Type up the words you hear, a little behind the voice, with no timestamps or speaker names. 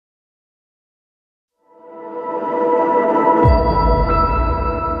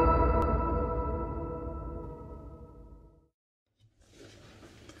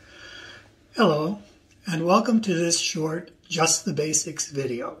welcome to this short Just the Basics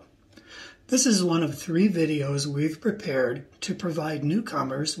video. This is one of 3 videos we've prepared to provide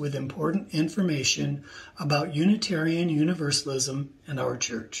newcomers with important information about Unitarian Universalism and our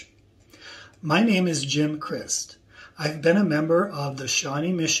church. My name is Jim Christ. I've been a member of the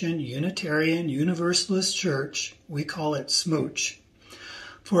Shawnee Mission Unitarian Universalist Church, we call it SMUUCh,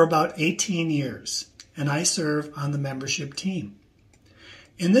 for about 18 years, and I serve on the membership team.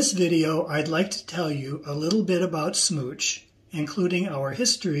 In this video, I'd like to tell you a little bit about SMUUCh, including our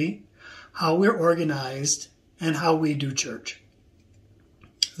history, how we're organized, and how we do church.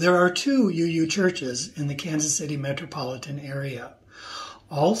 There are 2 UU churches in the Kansas City metropolitan area.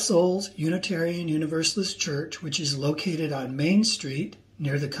 All Souls Unitarian Universalist Church, which is located on Main Street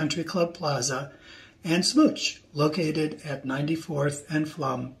near the Country Club Plaza, and SMUUCh, located at 94th and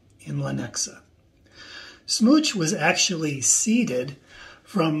Flum in Lenexa. SMUUCh was actually seeded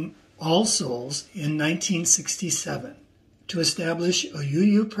from All Souls in 1967 to establish a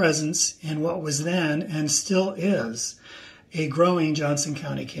UU presence in what was then and still is a growing Johnson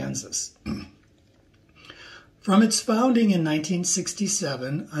County, Kansas. From its founding in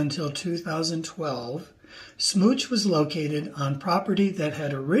 1967 until 2012, SMUUCh was located on property that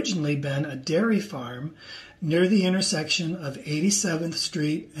had originally been a dairy farm near the intersection of 87th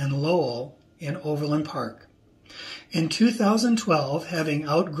Street and Lowell in Overland Park. In 2012, having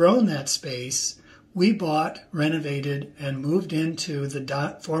outgrown that space, we bought, renovated, and moved into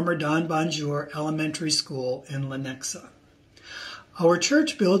the former Don Bonjour Elementary School in Lenexa. Our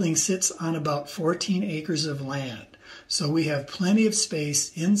church building sits on about 14 acres of land, so we have plenty of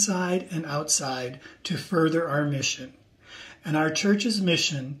space inside and outside to further our mission. And our church's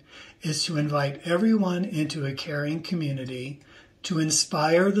mission is to invite everyone into a caring community, to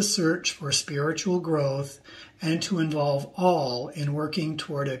inspire the search for spiritual growth, and to involve all in working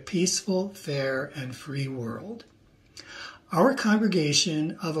toward a peaceful, fair, and free world. Our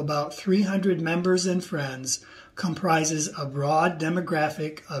congregation of about 300 members and friends comprises a broad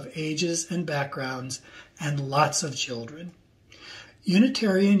demographic of ages and backgrounds and lots of children.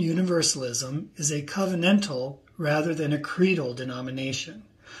 Unitarian Universalism is a covenantal rather than a creedal denomination.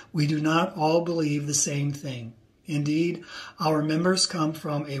 We do not all believe the same thing. Indeed, our members come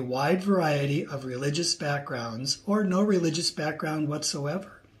from a wide variety of religious backgrounds or no religious background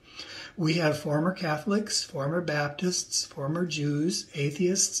whatsoever. We have former Catholics, former Baptists, former Jews,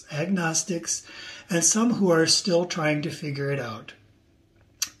 atheists, agnostics, and some who are still trying to figure it out.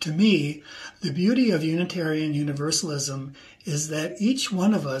 To me, the beauty of Unitarian Universalism is that each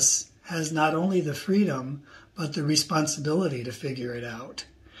one of us has not only the freedom, but the responsibility to figure it out,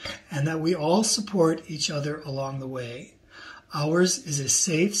 and that we all support each other along the way. Ours is a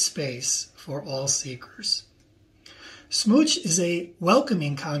safe space for all seekers. SMUUCh is a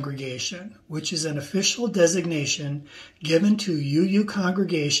welcoming congregation, which is an official designation given to UU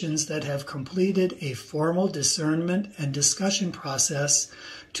congregations that have completed a formal discernment and discussion process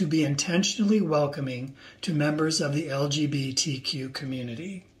to be intentionally welcoming to members of the LGBTQ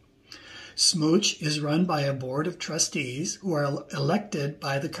community. SMUUCh is run by a board of trustees who are elected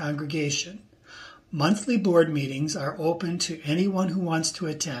by the congregation. Monthly board meetings are open to anyone who wants to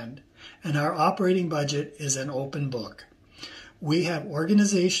attend, and our operating budget is an open book. We have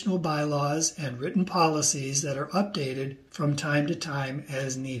organizational bylaws and written policies that are updated from time to time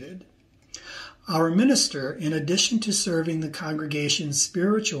as needed. Our minister, in addition to serving the congregation's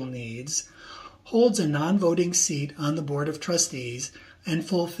spiritual needs, holds a non-voting seat on the board of trustees and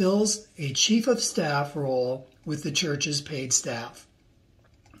fulfills a chief of staff role with the church's paid staff.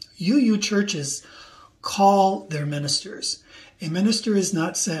 UU churches call their ministers. A minister is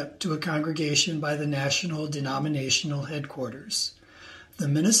not sent to a congregation by the national denominational headquarters. The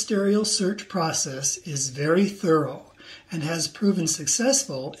ministerial search process is very thorough and has proven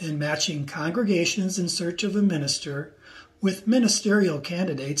successful in matching congregations in search of a minister with ministerial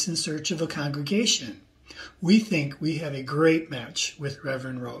candidates in search of a congregation. We think we have a great match with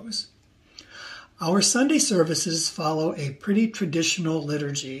Reverend Rose. Our Sunday services follow a pretty traditional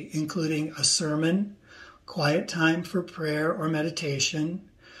liturgy, including a sermon, quiet time for prayer or meditation,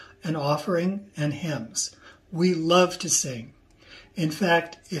 an offering, and hymns. We love to sing. In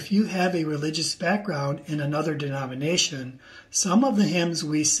fact, if you have a religious background in another denomination, some of the hymns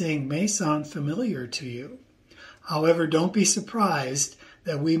we sing may sound familiar to you. However, don't be surprised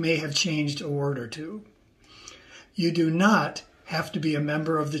that we may have changed a word or two. You do not have to be a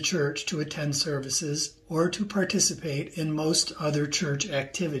member of the church to attend services or to participate in most other church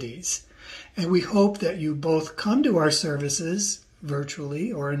activities. And we hope that you both come to our services,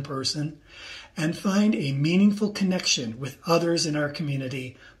 virtually or in person, and find a meaningful connection with others in our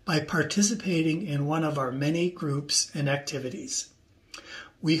community by participating in one of our many groups and activities.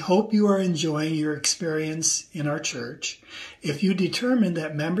 We hope you are enjoying your experience in our church. If you determine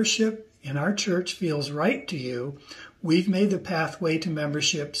that membership in our church feels right to you, we've made the pathway to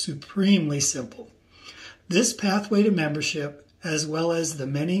membership supremely simple. This pathway to membership, as well as the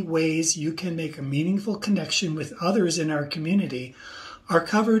many ways you can make a meaningful connection with others in our community, are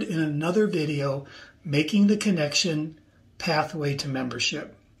covered in another video, Making the Connection Pathway to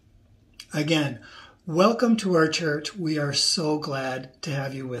Membership. Again, welcome to our church. We are so glad to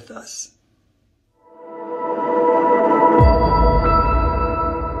have you with us.